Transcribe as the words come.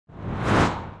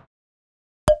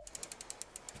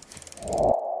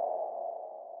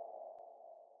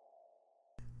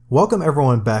Welcome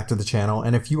everyone back to the channel,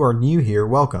 and if you are new here,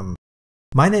 welcome.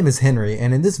 My name is Henry,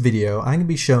 and in this video I'm going to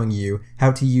be showing you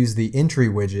how to use the entry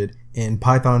widget in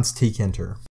Python's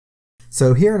TKinter.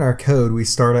 So here in our code we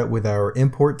start out with our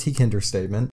import TKinter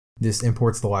statement. This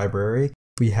imports the library.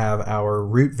 We have our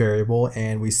root variable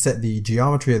and we set the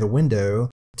geometry of the window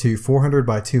to 400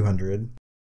 by 200.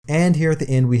 And here at the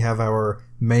end we have our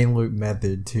main loop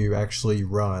method to actually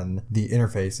run the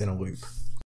interface in a loop.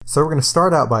 So we're going to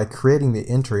start out by creating the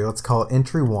entry. Let's call it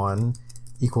entry1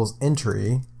 equals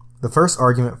entry. The first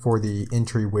argument for the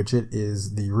entry widget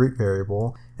is the root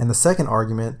variable, and the second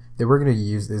argument that we're going to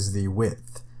use is the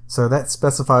width. So that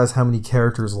specifies how many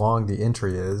characters long the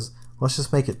entry is. Let's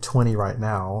just make it 20 right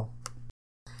now.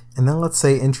 And then let's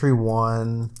say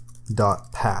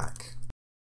entry1.pack.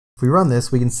 If we run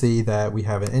this, we can see that we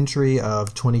have an entry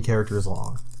of 20 characters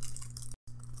long.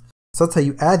 So that's how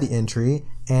you add the entry,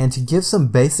 and to give some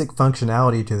basic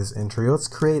functionality to this entry, let's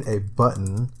create a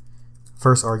button.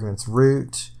 First argument's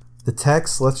root. The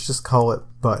text, let's just call it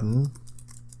button.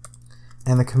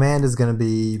 And the command is going to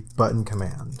be button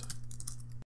command.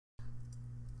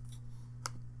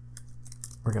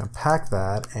 We're going to pack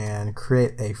that and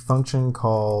create a function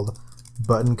called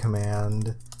button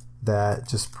command that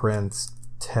just prints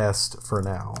test for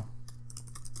now.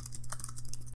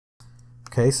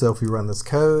 Okay, so if we run this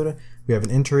code, we have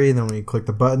an entry, and then when we click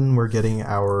the button, we're getting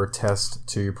our test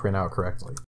to print out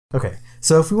correctly. Okay,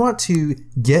 so if we want to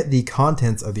get the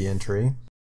contents of the entry,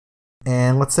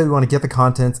 and let's say we want to get the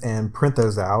contents and print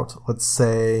those out, let's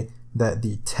say that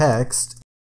the text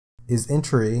is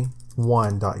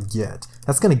entry1.get.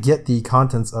 That's going to get the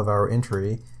contents of our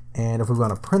entry, and if we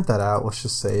want to print that out, let's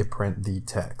just say print the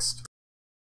text.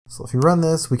 So if you run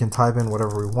this, we can type in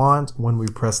whatever we want. When we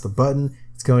press the button,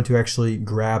 it's going to actually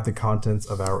grab the contents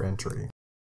of our entry.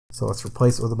 So let's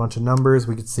replace it with a bunch of numbers.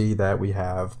 We can see that we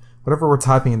have whatever we're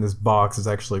typing in this box is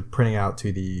actually printing out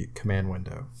to the command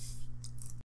window.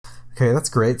 Okay, that's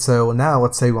great. So now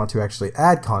let's say we want to actually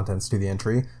add contents to the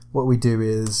entry. What we do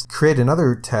is create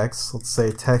another text. Let's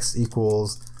say text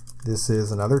equals this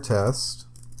is another test.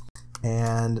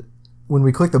 And when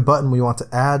we click the button, we want to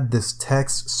add this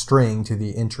text string to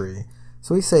the entry.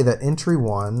 So we say that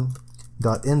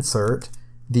entry1.insert.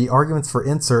 The arguments for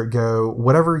insert go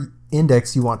whatever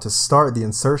index you want to start the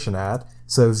insertion at.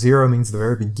 So 0 means the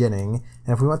very beginning.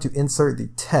 And if we want to insert the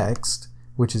text,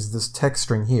 which is this text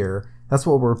string here, that's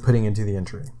what we're putting into the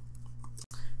entry.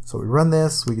 So we run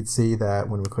this, we can see that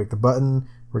when we click the button,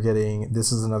 we're getting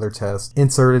this is another test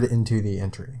inserted into the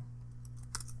entry.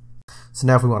 So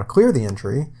now if we want to clear the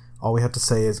entry, all we have to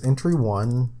say is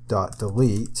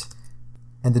entry1.delete,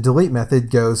 and the delete method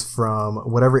goes from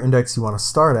whatever index you want to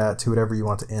start at to whatever you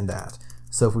want to end at.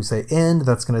 So if we say end,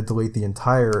 that's going to delete the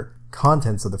entire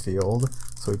contents of the field.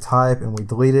 So we type and we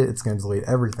delete it, it's going to delete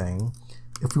everything.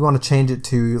 If we want to change it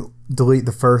to delete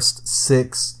the first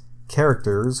 6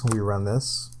 characters, we run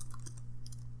this.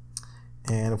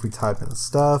 And if we type in the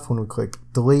stuff, when we click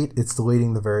delete, it's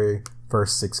deleting the very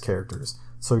first 6 characters.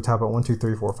 So we type out 1, 2,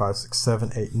 3, 4, 5, 6,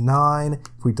 7, 8, 9.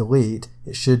 If we delete,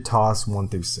 it should toss 1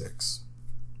 through 6.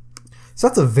 So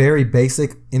that's a very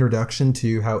basic introduction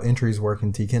to how entries work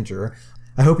in TKinter.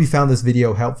 I hope you found this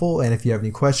video helpful, and if you have any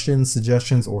questions,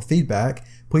 suggestions, or feedback,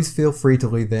 please feel free to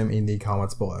leave them in the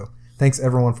comments below. Thanks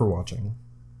everyone for watching.